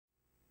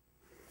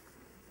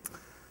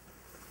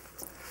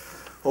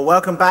Well,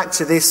 welcome back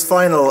to this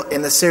final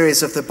in the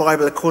series of the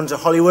Bible according to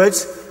Hollywood.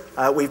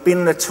 We've been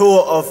on a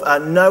tour of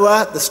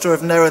Noah, the story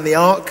of Noah and the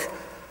Ark,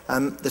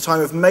 the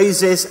time of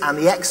Moses and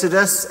the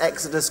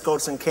Exodus,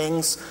 Gods and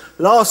Kings.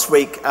 Last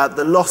week,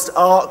 the Lost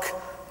Ark,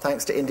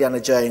 thanks to Indiana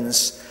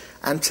Jones.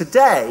 And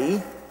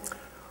today,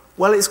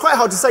 well, it's quite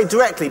hard to say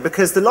directly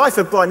because The Life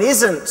of Brian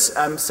isn't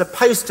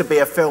supposed to be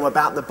a film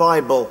about the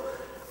Bible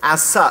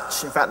as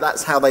such. In fact,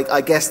 that's how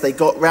I guess they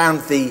got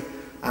round the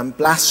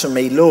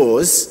blasphemy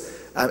laws.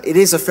 It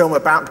is a film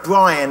about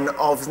Brian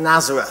of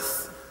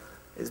Nazareth.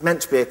 It's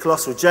meant to be a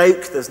colossal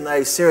joke. There's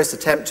no serious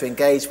attempt to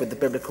engage with the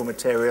biblical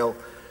material.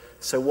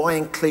 So why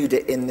include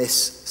it in this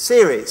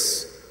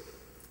series?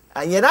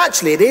 And yet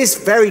actually it is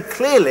very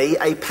clearly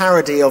a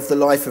parody of the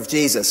life of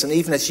Jesus. And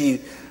even as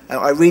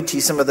I read to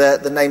you some of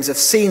the names of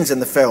scenes in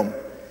the film,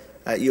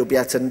 you'll be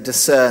able to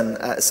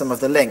discern some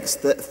of the links.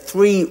 The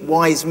three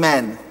wise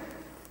men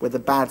with a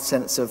bad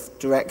sense of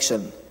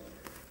direction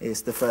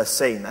is the first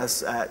scene,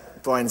 as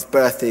Brian's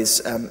birth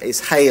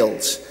is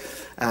hailed.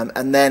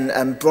 And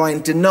then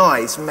Brian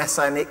denies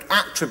messianic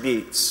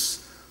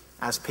attributes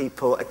as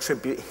people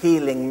attribute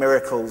healing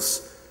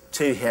miracles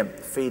to him,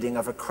 feeding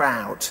of a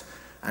crowd,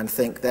 and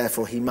think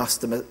therefore he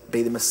must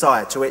be the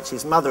Messiah, to which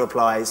his mother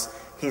replies,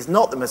 he's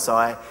not the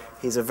Messiah,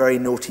 he's a very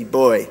naughty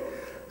boy,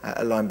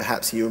 a line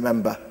perhaps you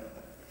remember.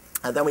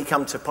 And then we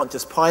come to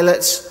Pontius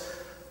Pilate,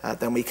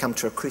 then we come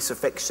to a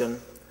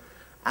crucifixion.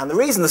 And the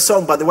reason the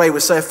song, by the way,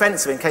 was so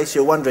offensive, in case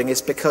you're wondering,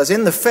 is because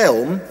in the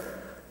film,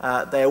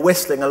 they are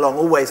whistling along,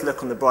 always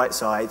look on the bright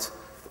side,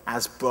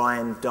 as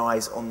Brian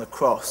dies on the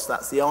cross.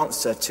 That's the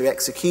answer to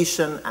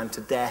execution and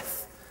to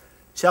death.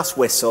 Just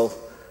whistle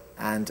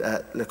and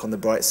look on the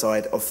bright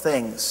side of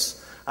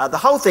things. The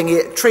whole thing,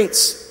 it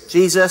treats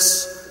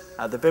Jesus,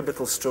 the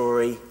biblical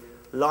story,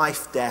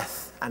 life,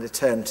 death, and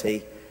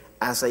eternity,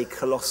 as a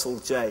colossal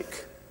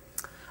joke.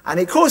 And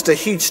it caused a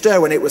huge stir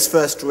when it was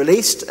first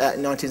released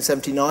in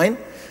 1979.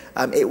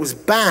 It was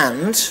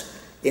banned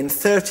in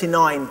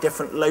 39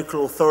 different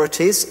local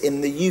authorities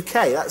in the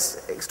UK.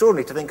 That's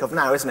extraordinary to think of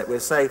now, isn't it? We're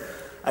so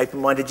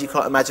open-minded you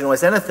can't imagine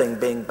almost anything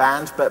being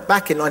banned. But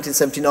back in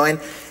 1979,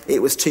 it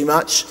was too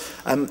much.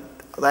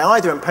 They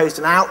either imposed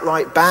an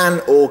outright ban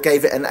or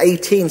gave it an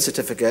 18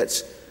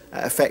 certificate,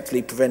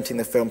 effectively preventing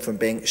the film from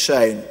being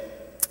shown.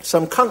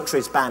 Some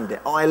countries banned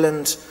it,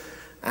 Ireland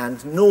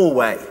and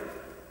Norway.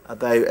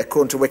 Although,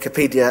 according to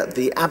Wikipedia,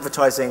 the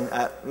advertising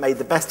made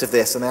the best of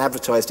this, and they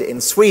advertised it in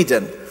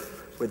Sweden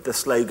with the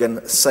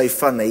slogan, "So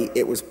funny,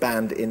 it was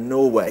banned in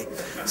Norway."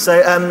 So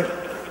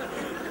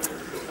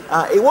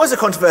it was a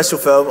controversial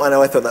film. I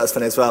know, I thought that was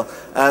funny as well.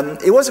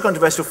 It was a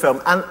controversial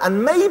film,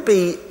 and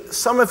maybe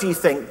some of you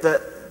think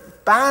that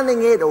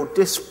banning it or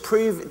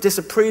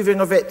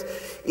disapproving of it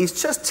is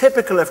just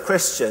typical of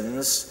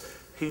Christians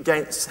who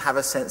don't have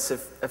a sense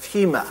of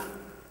humour.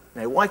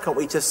 You know, why can't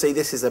we just see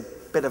this as a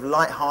bit of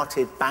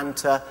light-hearted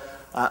banter?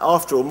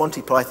 After all,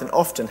 Monty Python,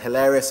 often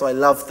hilarious. I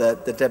love the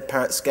Dead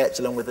Parrot sketch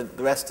along with the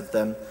rest of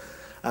them.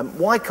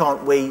 Why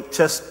can't we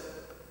just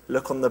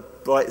look on the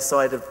bright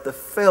side of the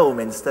film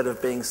instead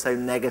of being so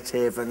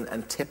negative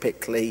and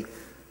typically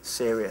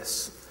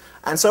serious?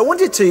 And so I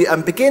wanted to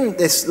begin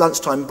this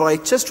lunchtime by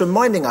just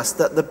reminding us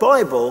that the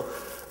Bible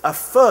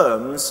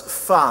affirms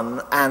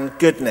fun and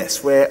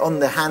goodness. We're on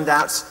the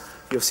handouts.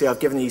 You'll see I've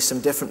given you some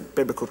different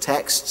biblical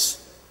texts.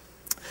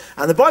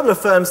 And the Bible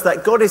affirms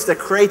that God is the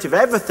creator of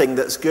everything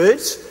that's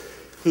good.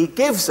 He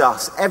gives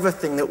us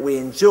everything that we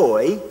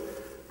enjoy,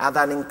 and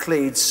that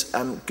includes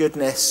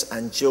goodness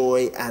and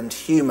joy and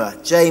humour.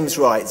 James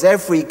writes,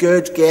 every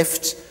good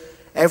gift,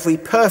 every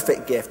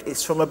perfect gift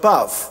is from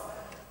above,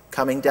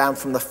 coming down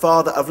from the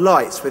Father of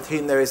lights, with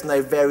whom there is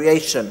no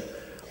variation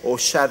or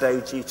shadow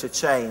due to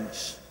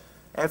change.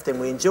 Everything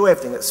we enjoy,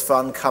 everything that's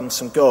fun, comes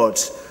from God.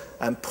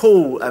 And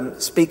Paul,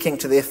 speaking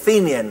to the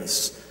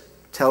Athenians,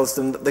 tells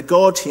them that the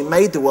God who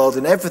made the world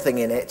and everything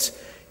in it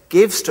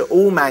gives to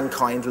all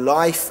mankind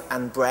life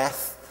and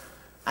breath,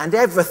 and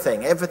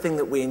everything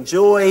that we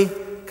enjoy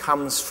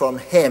comes from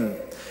him.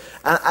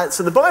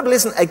 So the Bible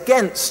isn't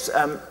against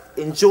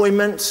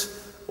enjoyment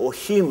or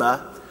humour,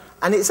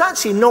 and it's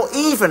actually not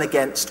even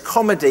against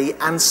comedy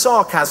and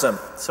sarcasm.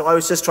 So I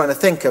was just trying to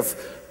think of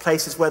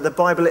places where the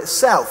Bible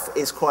itself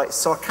is quite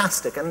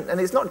sarcastic,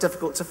 and it's not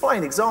difficult to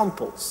find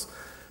examples.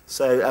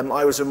 So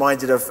I was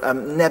reminded of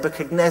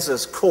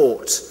Nebuchadnezzar's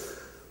court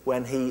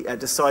when he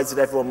decides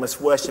that everyone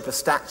must worship a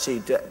statue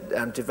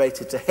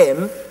devoted to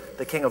him,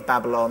 the king of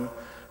Babylon.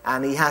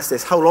 And he has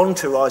this whole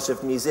entourage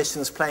of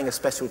musicians playing a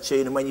special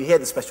tune. And when you hear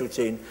the special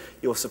tune,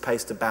 you're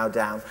supposed to bow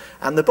down.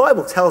 And the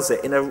Bible tells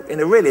it in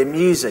a really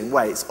amusing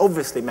way. It's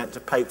obviously meant to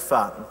poke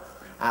fun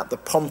at the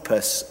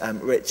pompous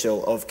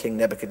ritual of King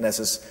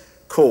Nebuchadnezzar's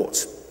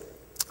court.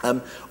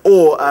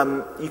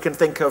 Or you can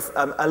think of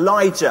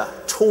Elijah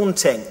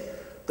taunting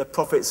the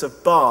prophets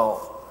of Baal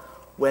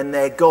when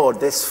their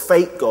god, this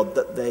fake god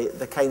that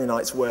the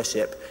Canaanites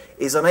worship,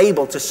 is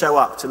unable to show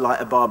up to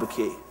light a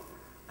barbecue.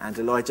 And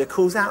Elijah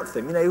calls out to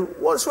them,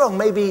 what's wrong?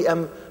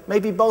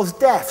 Maybe Baal's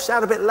deaf,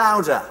 shout a bit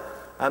louder.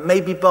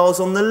 maybe Bar's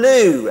on the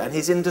loo and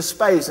he's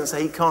indisposed and so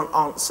he can't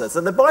answer.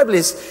 So the Bible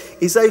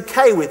is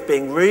okay with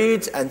being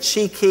rude and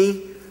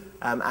cheeky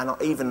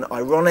and even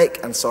ironic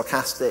and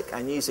sarcastic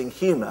and using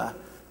humour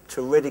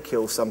to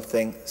ridicule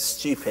something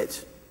stupid.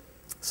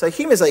 So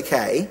humour's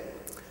okay.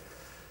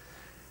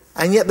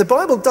 And yet the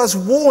Bible does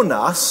warn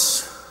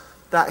us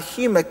that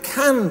humour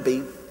can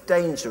be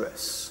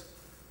dangerous.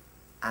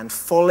 And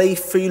folly,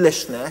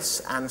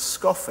 foolishness and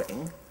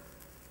scoffing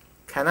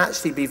can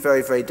actually be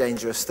very, very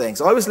dangerous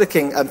things. I was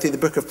looking through the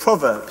book of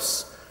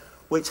Proverbs,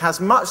 which has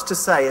much to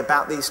say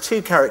about these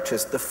two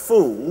characters, the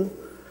fool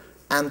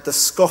and the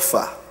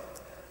scoffer.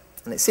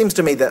 And it seems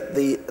to me that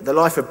the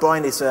life of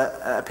Brian is an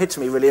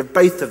epitome, really, of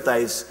both of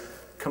those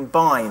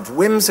combined.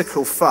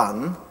 Whimsical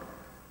fun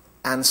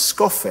and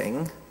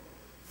scoffing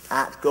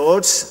at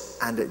God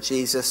and at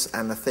Jesus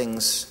and the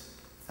things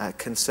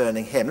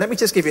concerning him. Let me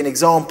just give you an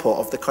example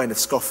of the kind of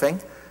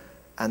scoffing,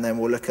 and then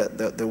we'll look at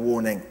the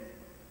warning.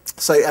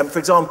 So, for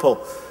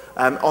example,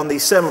 on the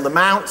Sermon on the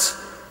Mount,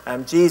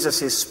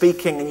 Jesus is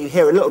speaking and you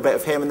hear a little bit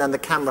of him, and then the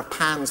camera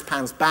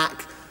pans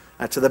back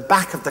to the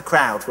back of the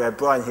crowd where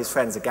Brian and his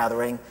friends are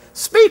gathering.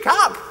 "Speak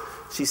up,"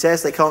 she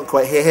says. They can't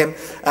quite hear him.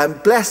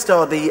 "Blessed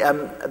are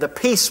the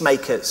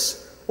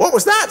peacemakers." What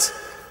was that?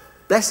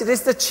 Blessed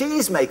is the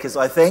cheesemakers,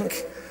 I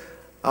think.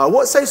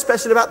 What's so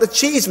special about the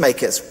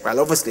cheesemakers? Well,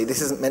 obviously,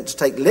 this isn't meant to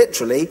take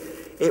literally.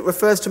 It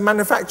refers to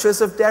manufacturers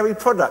of dairy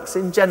products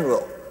in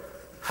general.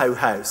 Ho,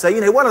 ho. So,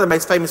 one of the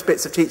most famous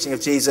bits of teaching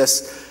of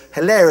Jesus,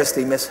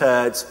 hilariously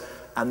misheard,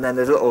 and then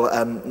a little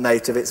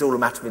note of it's all a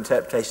matter of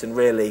interpretation,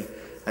 really.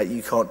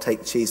 You can't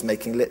take cheese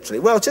making literally.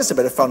 Well, just a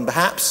bit of fun,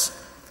 perhaps.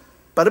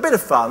 But a bit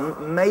of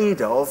fun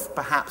made of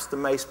perhaps the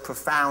most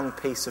profound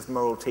piece of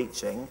moral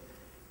teaching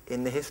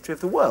in the history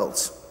of the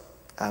world.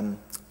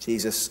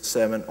 Jesus'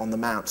 Sermon on the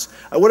Mount.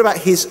 What about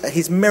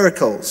his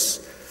miracles?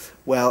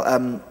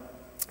 Well,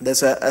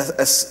 there's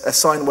a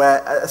scene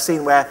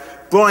where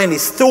Brian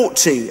is thought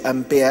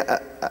to be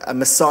a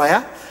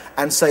Messiah,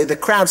 and so the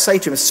crowd say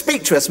to him,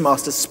 "Speak to us,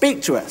 Master,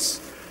 speak to us."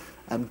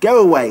 "Go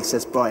away,"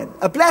 says Brian.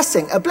 "A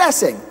blessing, a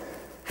blessing."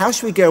 "How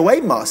should we go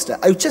away, Master?"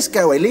 "Oh, just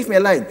go away, leave me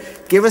alone.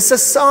 Give us a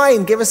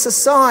sign, give us a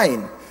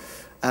sign."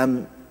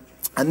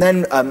 And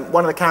then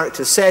one of the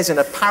characters says, in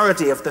a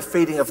parody of the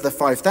feeding of the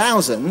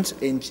 5,000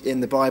 in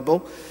the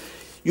Bible,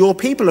 "Your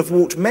people have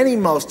walked many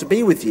miles to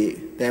be with you.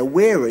 They're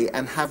weary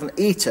and haven't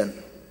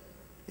eaten."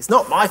 It's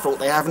not my fault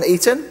they haven't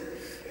eaten.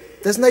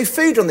 There's no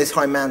food on this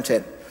high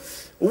mountain.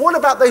 "Well, what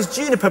about those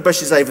juniper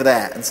bushes over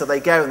there?" And so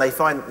they go and they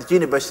find the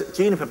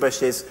juniper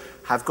bushes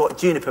have got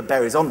juniper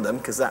berries on them,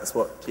 because that's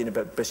what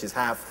juniper bushes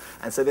have.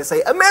 And so they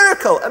say, "A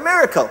miracle, a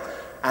miracle,"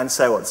 and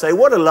so on. So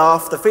what a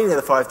laugh, the feeding of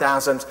the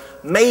 5,000.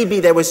 Maybe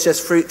there was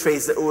just fruit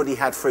trees that already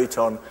had fruit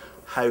on.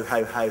 Ho,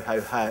 ho, ho,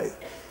 ho, ho.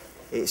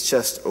 It's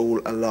just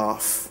all a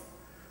laugh.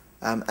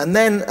 And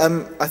then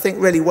I think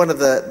really one of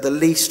the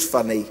least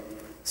funny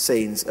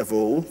scenes of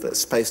all, that's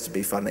supposed to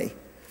be funny,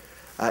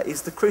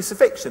 is the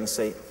crucifixion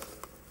scene.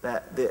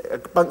 A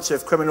bunch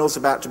of criminals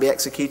about to be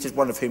executed,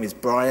 one of whom is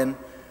Brian,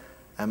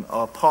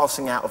 are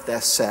passing out of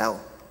their cell.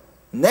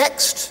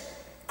 Next,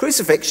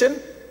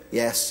 crucifixion,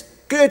 yes.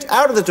 Good,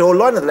 out of the door,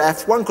 line of the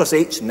left, one cross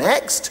each.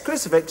 Next,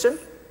 crucifixion,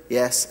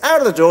 yes. Out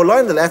of the door,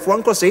 line of the left,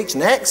 one cross each.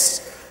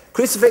 Next,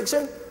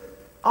 crucifixion.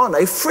 Oh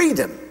no,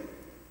 freedom.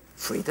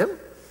 Freedom?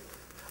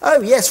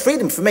 Oh yes,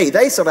 freedom for me.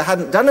 They sort of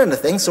hadn't done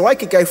anything, so I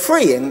could go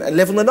free and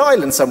live on an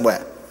island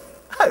somewhere.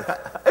 Oh,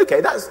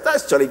 okay,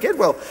 that's jolly good.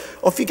 Well,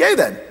 off you go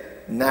then.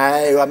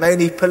 "No, I'm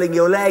only pulling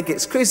your leg.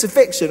 It's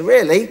crucifixion,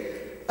 really."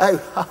 "Oh,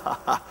 ha, ha,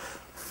 ha,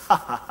 ha,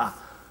 ha, ha."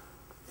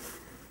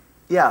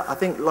 Yeah, I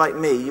think, like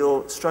me,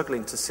 you're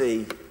struggling to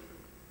see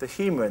the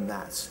humour in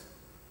that.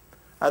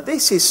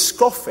 This is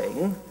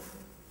scoffing,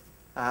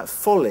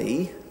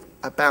 folly,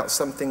 about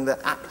something that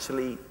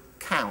actually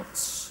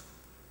counts.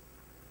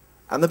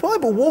 And the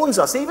Bible warns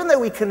us, even though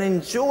we can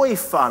enjoy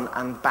fun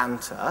and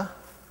banter,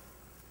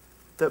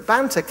 that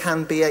banter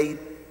can be a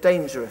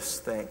dangerous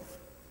thing.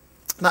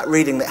 That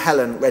reading that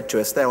Helen read to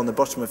us there on the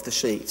bottom of the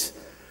sheet,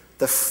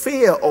 "The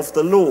fear of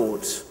the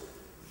Lord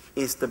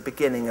is the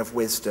beginning of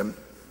wisdom."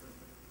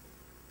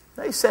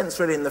 No sense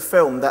really in the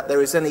film that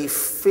there is any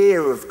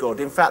fear of God.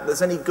 In fact,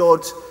 there's any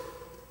God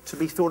to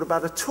be thought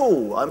about at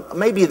all.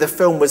 Maybe the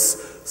film was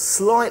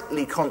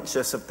slightly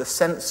conscious of the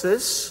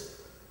censors,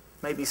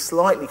 maybe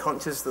slightly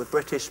conscious of the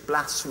British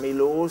blasphemy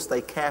laws.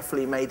 They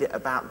carefully made it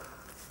about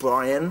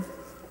Brian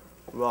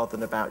rather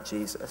than about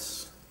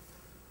Jesus.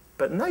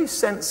 But no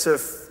sense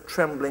of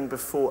trembling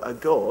before a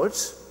God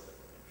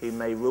who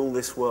may rule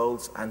this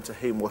world and to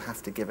whom we'll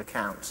have to give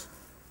account.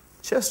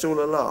 Just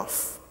all a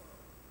laugh.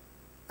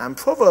 And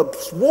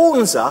Proverbs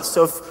warns us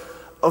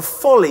of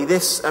folly,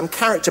 this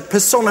character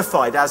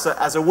personified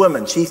as a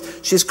woman.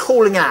 She's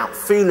calling out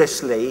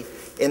foolishly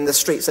in the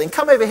street, saying,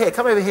 come over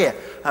here,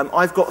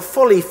 I've got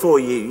folly for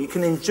you. You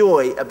can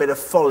enjoy a bit of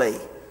folly.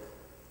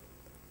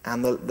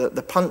 And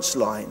the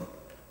punchline,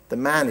 the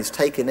man is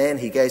taken in,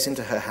 he goes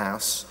into her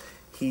house.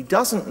 He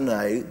doesn't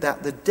know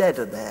that the dead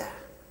are there,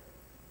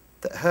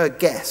 that her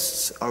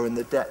guests are in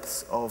the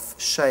depths of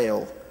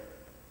Sheol.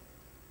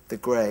 the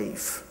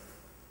grave.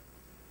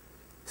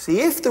 See,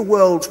 if the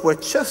world were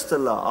just a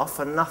laugh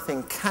and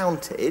nothing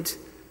counted,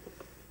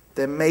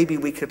 then maybe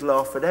we could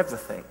laugh at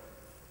everything.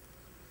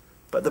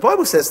 But the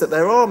Bible says that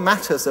there are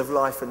matters of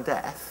life and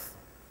death,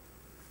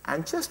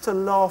 and just to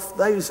laugh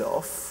those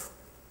off,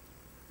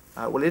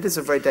 well, it is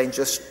a very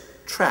dangerous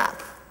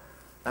trap.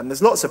 And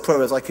there's lots of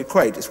Proverbs I could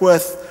quote. It's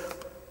worth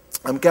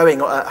going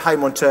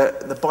home onto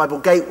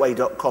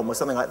thebiblegateway.com or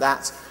something like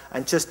that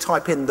and just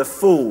type in the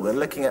fool and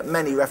looking at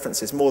many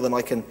references, more than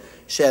I can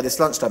share this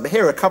lunchtime. But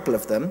here are a couple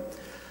of them.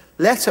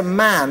 Let a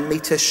man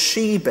meet a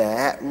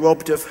she-bear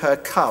robbed of her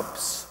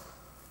cubs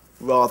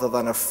rather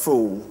than a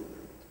fool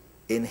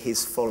in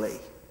his folly.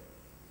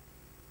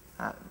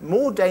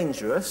 More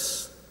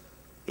dangerous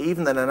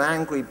even than an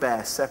angry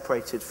bear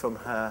separated from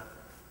her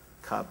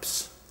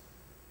cubs.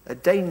 A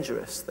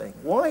dangerous thing.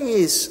 Why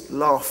is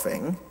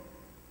laughing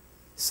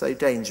so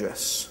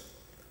dangerous?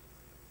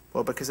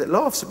 Well, because it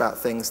laughs about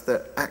things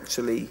that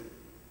actually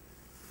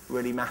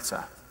really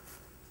matter.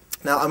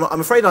 Now, I'm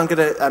afraid I'm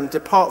going to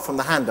depart from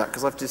the handout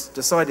because I've just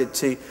decided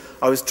to.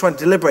 I was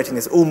deliberating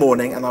this all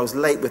morning and I was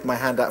late with my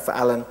handout for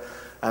Alan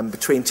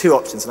between two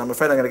options, and I'm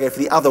afraid I'm going to go for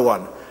the other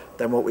one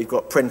than what we've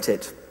got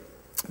printed.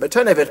 But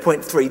turn over to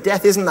point 3.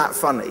 Death isn't that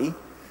funny,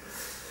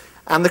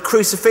 and the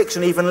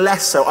crucifixion even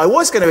less so. I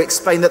was going to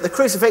explain that the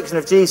crucifixion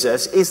of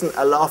Jesus isn't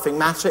a laughing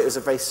matter. It was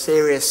a very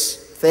serious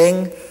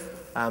thing,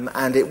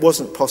 and it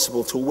wasn't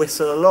possible to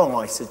whistle along,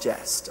 I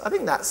suggest. I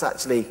think that's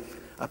actually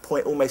a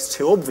point almost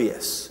too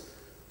obvious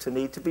to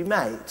need to be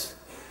made.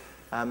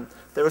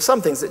 There are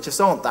some things that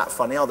just aren't that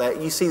funny, are there?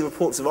 You see the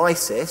reports of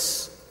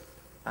ISIS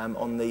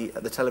on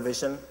the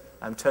television,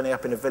 turning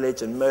up in a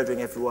village and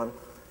murdering everyone.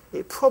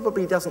 It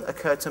probably doesn't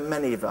occur to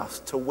many of us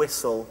to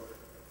whistle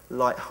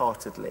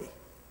light-heartedly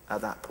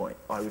at that point,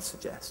 I would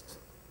suggest.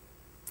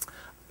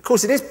 Of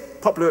course, it is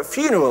popular at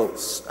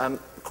funerals.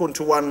 According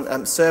to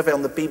one survey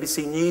on the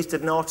BBC News,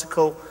 did an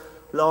article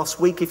last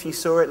week, if you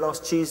saw it,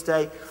 last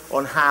Tuesday,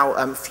 on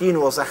how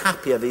funerals are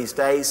happier these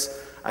days.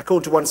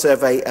 According to one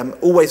survey,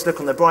 Always Look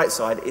on the Bright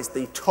Side is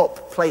the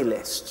top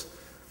playlist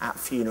at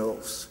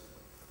funerals.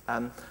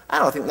 And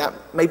I think that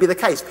may be the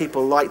case.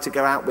 People like to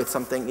go out with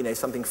something,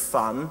 something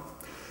fun.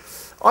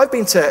 I've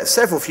been to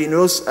several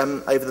funerals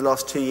over the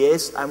last 2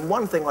 years, and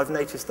one thing I've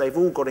noticed they've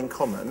all got in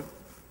common,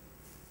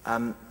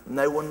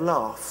 no one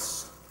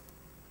laughs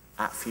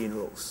at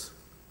funerals.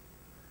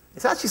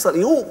 It's actually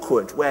slightly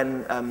awkward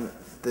when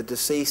the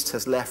deceased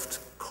has left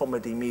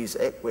comedy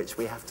music, which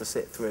we have to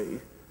sit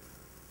through,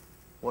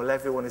 while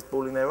everyone is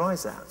bawling their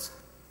eyes out,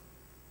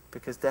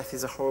 because death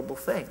is a horrible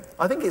thing.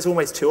 I think it's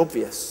almost too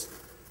obvious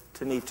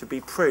to need to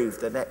be proved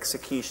that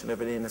execution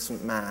of an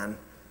innocent man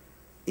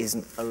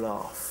isn't a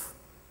laugh.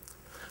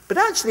 But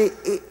actually,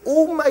 it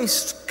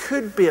almost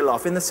could be a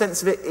laugh, in the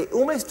sense of it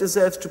almost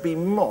deserves to be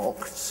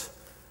mocked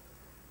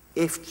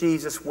if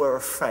Jesus were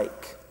a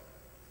fake.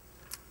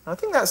 And I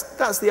think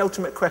that's the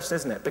ultimate question,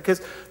 isn't it?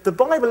 Because the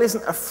Bible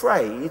isn't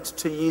afraid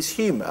to use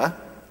humour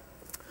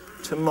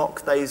to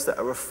mock those that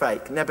are a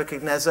fake.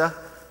 Nebuchadnezzar,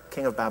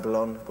 king of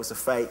Babylon, was a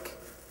fake,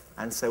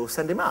 and so we'll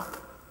send him up.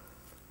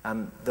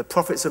 The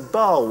prophets of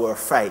Baal were a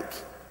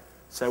fake,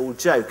 so we'll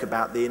joke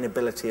about the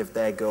inability of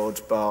their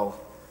god, Baal,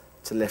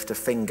 to lift a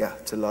finger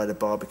to light a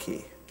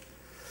barbecue.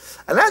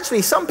 And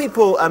actually, some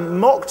people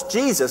mocked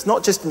Jesus,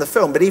 not just in the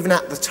film, but even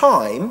at the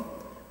time,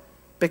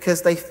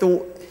 because they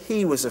thought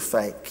he was a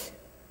fake.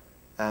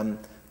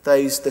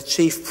 The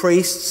chief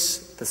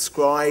priests, the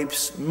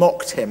scribes,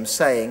 mocked him,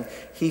 saying,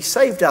 he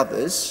saved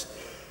others,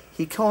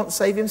 he can't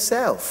save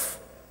himself.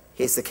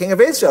 He's the king of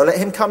Israel, let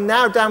him come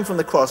now down from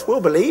the cross,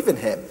 we'll believe in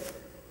him.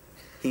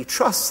 He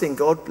trusts in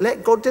God,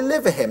 let God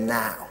deliver him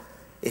now,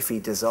 if he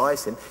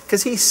desires him,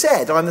 because he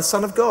said, I'm the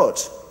Son of God.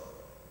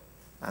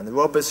 And the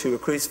robbers who were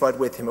crucified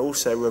with him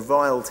also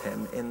reviled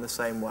him in the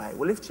same way.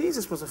 Well, if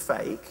Jesus was a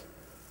fake,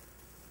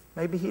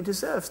 maybe he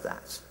deserves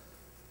that.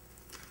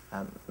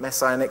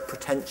 Messianic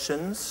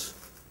pretensions,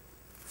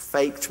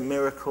 faked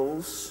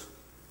miracles,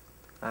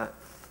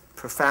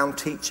 profound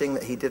teaching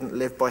that he didn't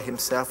live by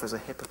himself as a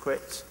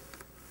hypocrite,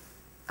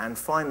 and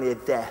finally a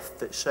death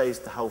that shows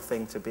the whole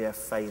thing to be a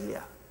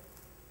failure.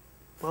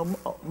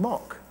 Well,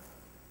 mock,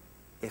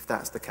 if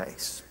that's the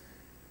case.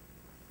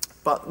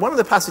 But one of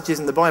the passages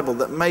in the Bible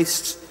that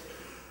most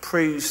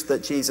proves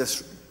that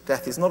Jesus'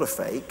 death is not a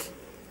fake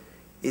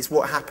is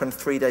what happened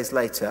 3 days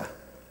later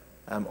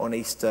on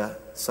Easter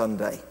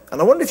Sunday.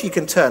 And I wonder if you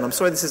can turn, I'm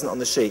sorry this isn't on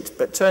the sheet,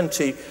 but turn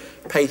to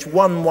page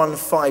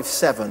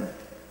 1157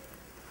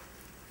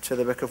 to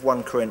the book of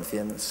 1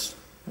 Corinthians.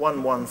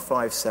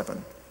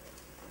 1157.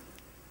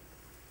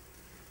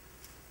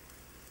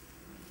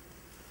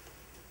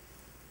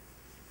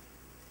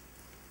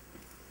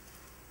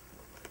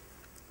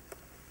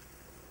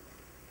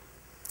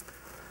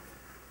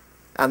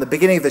 And the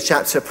beginning of the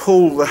chapter,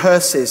 Paul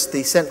rehearses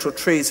the central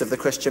truths of the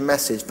Christian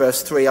message.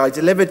 Verse 3, I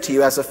delivered to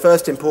you as of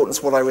first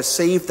importance what I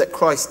received, that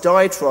Christ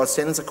died for our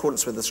sins in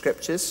accordance with the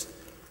Scriptures.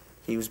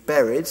 He was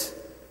buried.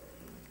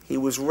 He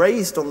was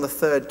raised on the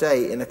third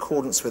day in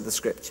accordance with the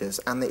Scriptures,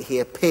 and that he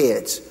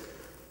appeared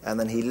And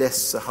then he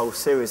lists a whole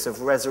series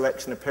of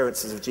resurrection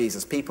appearances of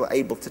Jesus, people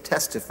able to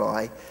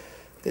testify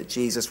that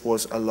Jesus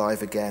was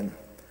alive again.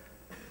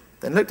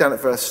 Then look down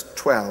at verse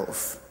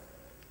 12.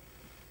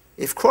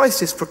 If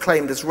Christ is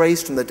proclaimed as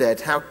raised from the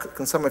dead, how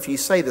can some of you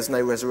say there's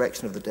no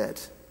resurrection of the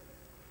dead?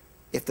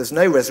 If there's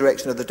no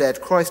resurrection of the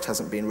dead, Christ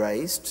hasn't been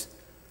raised.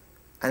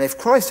 And if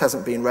Christ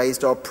hasn't been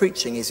raised, our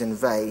preaching is in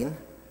vain,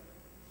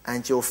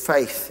 and your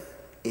faith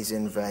is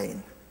in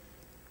vain.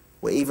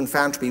 We're even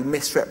found to be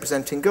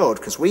misrepresenting God,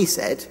 because we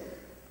said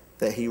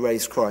that he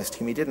raised Christ,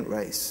 whom he didn't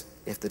raise,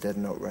 if the dead are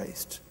not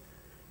raised.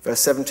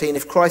 Verse 17,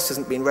 if Christ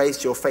hasn't been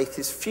raised, your faith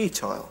is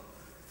futile.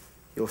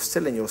 You're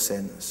still in your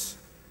sins.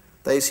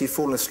 Those who've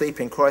fallen asleep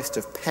in Christ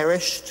have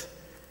perished.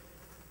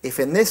 If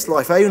in this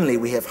life only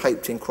we have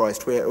hoped in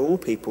Christ, we are all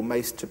people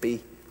most to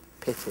be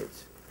pitied.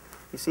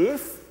 You see,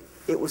 if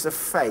it was a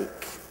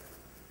fake,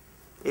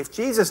 if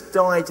Jesus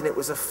died and it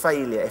was a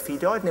failure, if he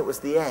died and it was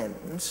the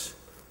end,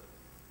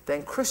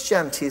 then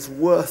Christianity is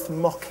worth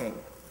mocking.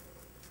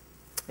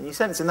 And you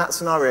sense in that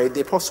scenario,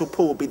 the Apostle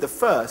Paul would be the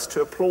first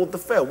to applaud the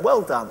film.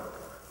 Well done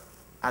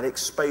at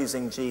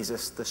exposing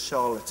Jesus the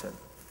charlatan.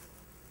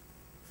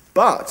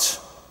 But,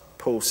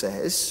 Paul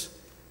says,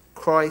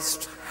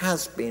 Christ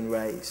has been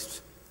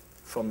raised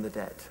from the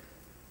dead.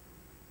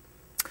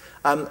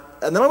 And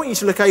then I want you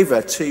to look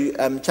over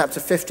to chapter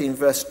 15,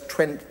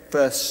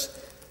 verse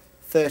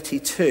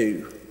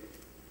 32.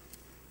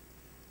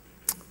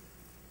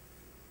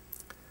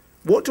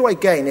 What do I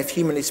gain if,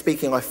 humanly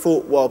speaking, I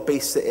fought wild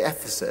beasts at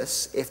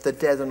Ephesus, if the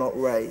dead are not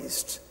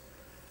raised?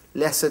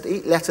 Let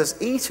us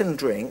eat and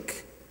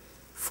drink,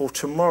 for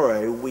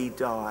tomorrow we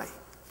die.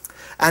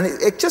 And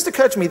it just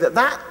occurred to me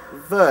that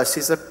verse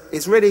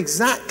is really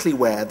exactly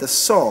where the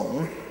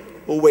song,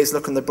 Always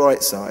Look on the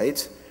Bright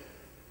Side,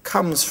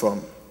 comes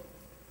from.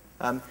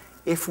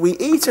 If we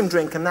eat and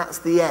drink and that's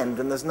the end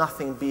and there's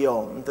nothing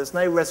beyond, there's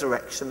no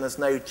resurrection, there's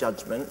no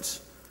judgment,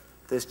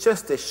 there's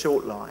just this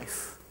short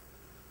life,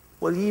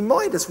 well, you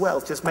might as well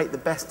just make the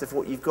best of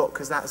what you've got,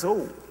 because that's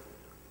all.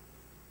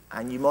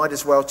 And you might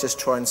as well just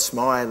try and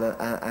smile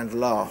and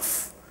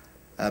laugh.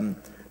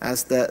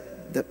 As the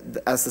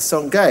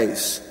song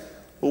goes,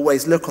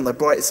 always look on the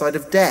bright side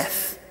of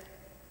death,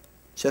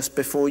 just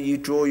before you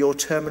draw your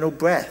terminal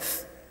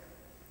breath.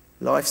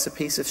 Life's a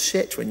piece of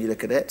shit when you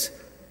look at it.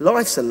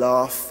 Life's a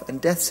laugh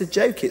and death's a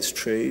joke, it's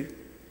true.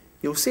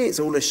 You'll see it's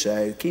all a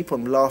show. Keep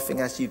on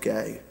laughing as you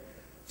go.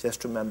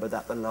 Just remember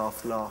that the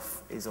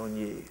laugh is on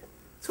you.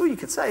 That's all you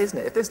could say, isn't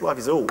it? If this life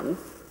is all,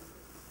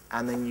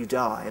 and then you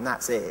die, and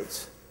that's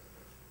it,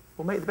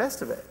 we'll make the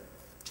best of it.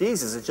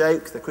 Jesus is a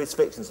joke, the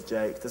crucifixion's a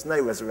joke, there's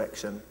no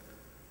resurrection,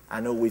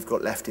 and all we've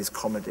got left is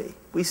comedy.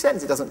 We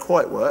sense it doesn't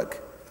quite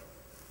work,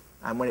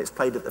 and when it's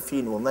played at the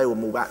funeral, no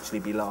one will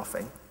actually be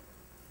laughing.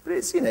 But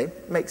it's,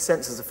 makes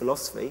sense as a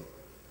philosophy,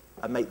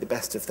 and make the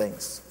best of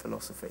things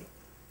philosophy.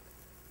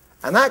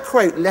 And that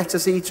quote, let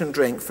us eat and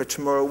drink, for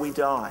tomorrow we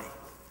die.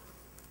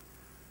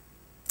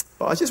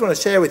 But I just want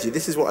to share with you,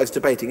 this is what I was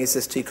debating, is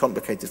this too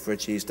complicated for a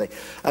Tuesday?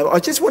 I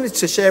just wanted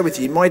to share with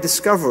you my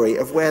discovery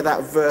of where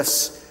that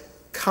verse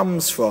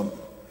comes from.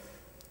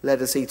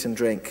 Let us eat and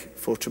drink,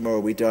 for tomorrow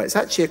we die. It's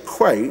actually a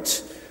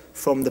quote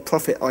from the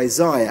prophet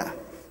Isaiah.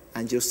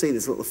 And you'll see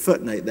there's a little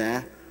footnote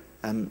there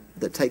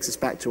that takes us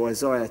back to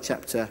Isaiah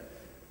chapter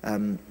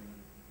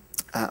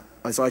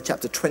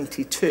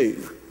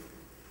 22.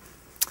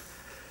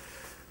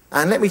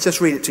 And let me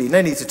just read it to you.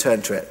 No need to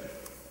turn to it.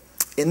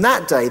 In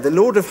that day, the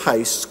Lord of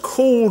hosts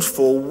called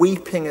for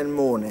weeping and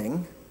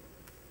mourning,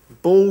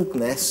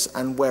 baldness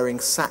and wearing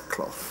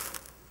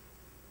sackcloth.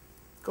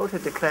 God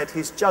had declared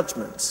his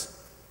judgment.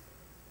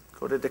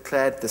 God had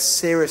declared the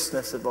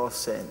seriousness of our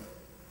sin.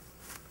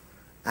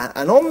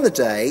 And on the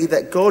day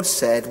that God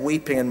said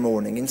weeping and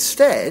mourning,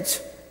 instead,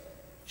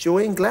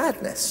 joy and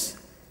gladness,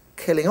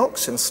 killing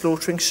oxen,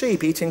 slaughtering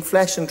sheep, eating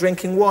flesh and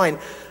drinking wine.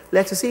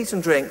 Let us eat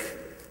and drink,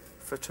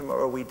 for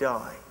tomorrow we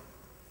die.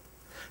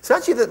 So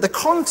actually the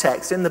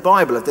context in the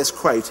Bible of this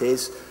quote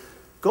is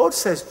God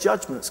says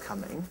judgment's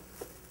coming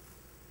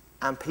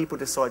and people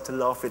decide to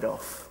laugh it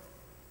off.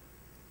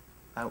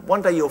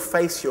 One day you'll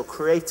face your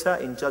Creator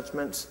in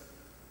judgment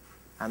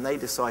and they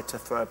decide to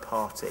throw a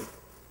party.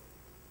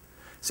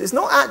 So it's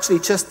not actually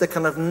just the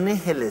kind of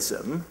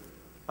nihilism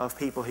of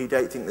people who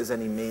don't think there's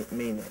any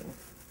meaning.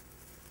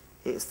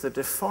 It's the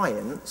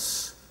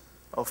defiance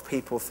of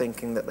people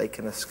thinking that they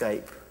can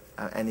escape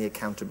any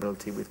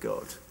accountability with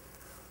God.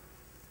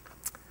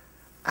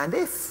 And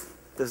if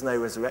there's no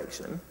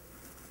resurrection,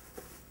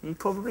 you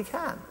probably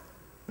can.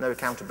 No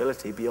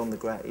accountability beyond the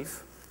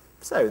grave.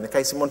 So in the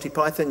case of Monty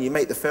Python, you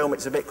make the film,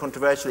 it's a bit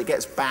controversial, it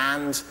gets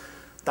banned.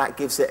 That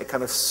gives it a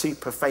kind of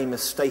super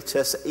famous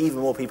status. Even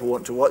more people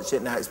want to watch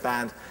it. Now it's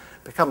banned,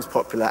 becomes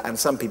popular, and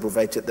some people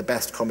vote it the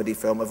best comedy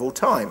film of all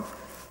time,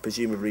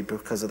 presumably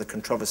because of the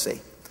controversy.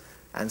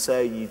 And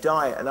so you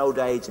die at an old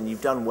age and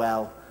you've done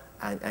well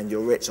and you're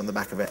rich on the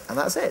back of it. And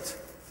that's it.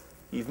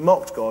 You've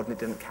mocked God and it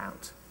didn't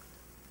count.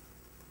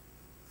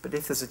 But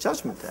if there's a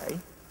judgment day,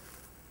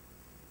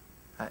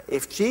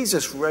 if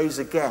Jesus rose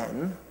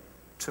again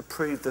to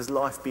prove there's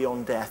life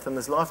beyond death, and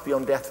there's life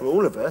beyond death for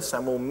all of us,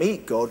 and we'll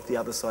meet God the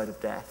other side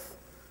of death,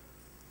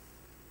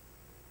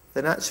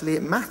 then actually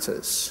it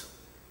matters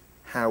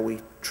how we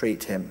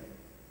treat him.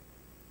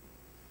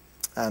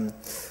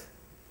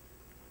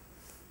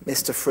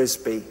 Mr.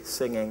 Frisbee,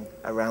 singing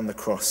Around the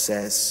Cross,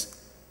 says,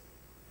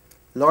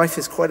 "Life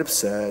is quite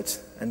absurd,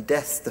 and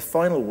death's the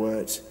final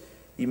word.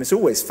 You must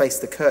always face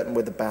the curtain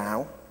with a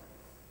bow.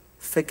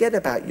 Forget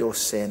about your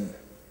sin.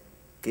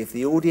 Give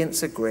the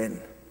audience a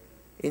grin.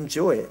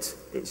 Enjoy it.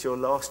 It's your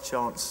last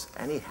chance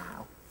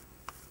anyhow."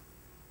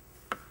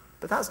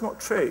 But that's not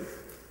true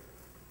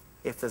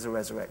if there's a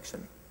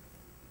resurrection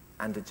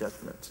and a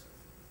judgment.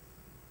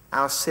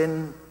 Our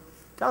sin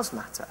does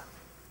matter.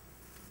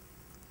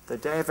 The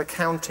day of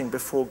accounting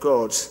before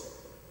God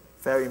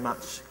very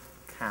much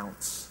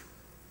counts.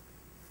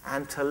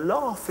 And to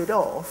laugh it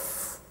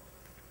off,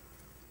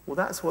 well,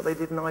 that's what they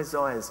did in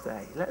Isaiah's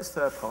day. Let's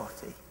throw a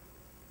party.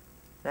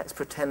 Let's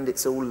pretend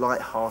it's all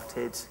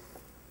light-hearted.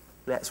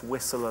 Let's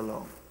whistle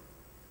along.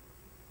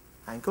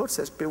 And God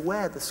says,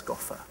 beware the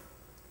scoffer.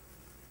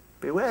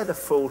 Beware the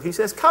fool who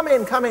says, come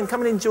in,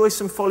 enjoy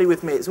some folly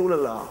with me. It's all a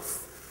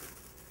laugh.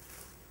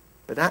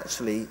 But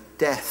actually,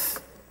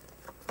 death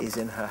is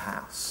in her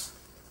house.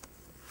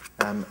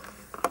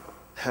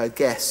 Her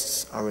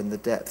guests are in the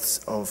depths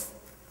of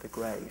the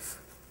grave.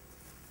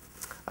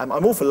 I'm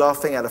all for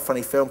laughing at a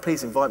funny film.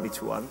 Please invite me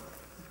to one.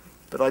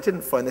 But I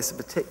didn't find this a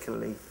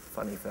particularly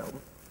funny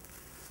film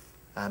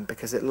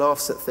because it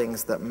laughs at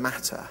things that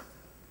matter.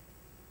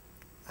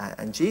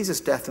 And Jesus'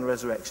 death and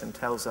resurrection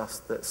tells us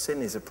that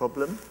sin is a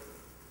problem,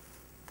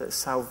 that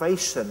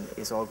salvation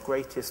is our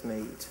greatest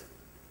need,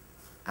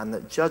 and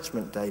that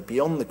judgment day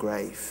beyond the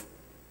grave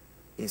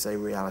is a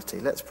reality.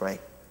 Let's pray.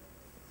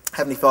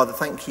 Heavenly Father,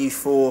 thank you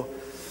for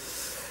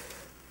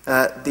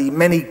the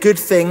many good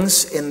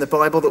things in the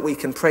Bible that we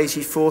can praise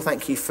you for.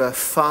 Thank you for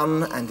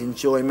fun and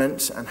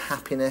enjoyment and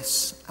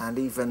happiness and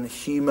even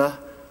humour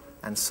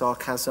and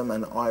sarcasm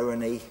and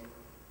irony.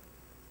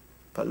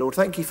 But Lord,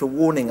 thank you for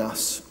warning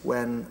us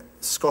when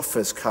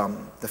scoffers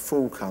come, the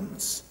fool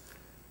comes,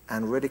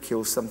 and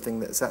ridicules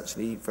something that's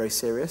actually very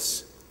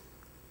serious.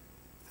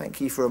 Thank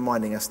you for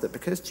reminding us that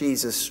because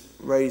Jesus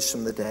rose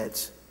from the dead,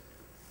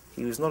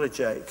 he was not a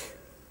joke.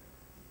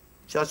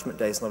 Judgment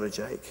Day is not a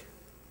joke.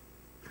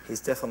 His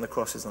death on the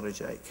cross is not a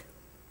joke.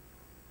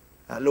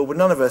 Lord, would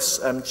none of us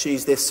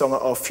choose this song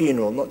at our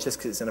funeral, not just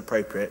because it's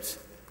inappropriate,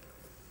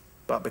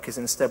 but because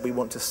instead we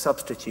want to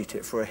substitute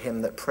it for a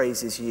hymn that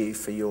praises you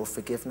for your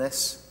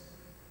forgiveness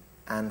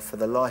and for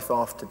the life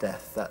after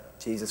death that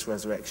Jesus'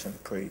 resurrection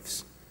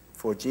proves.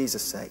 For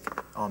Jesus' sake,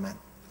 amen.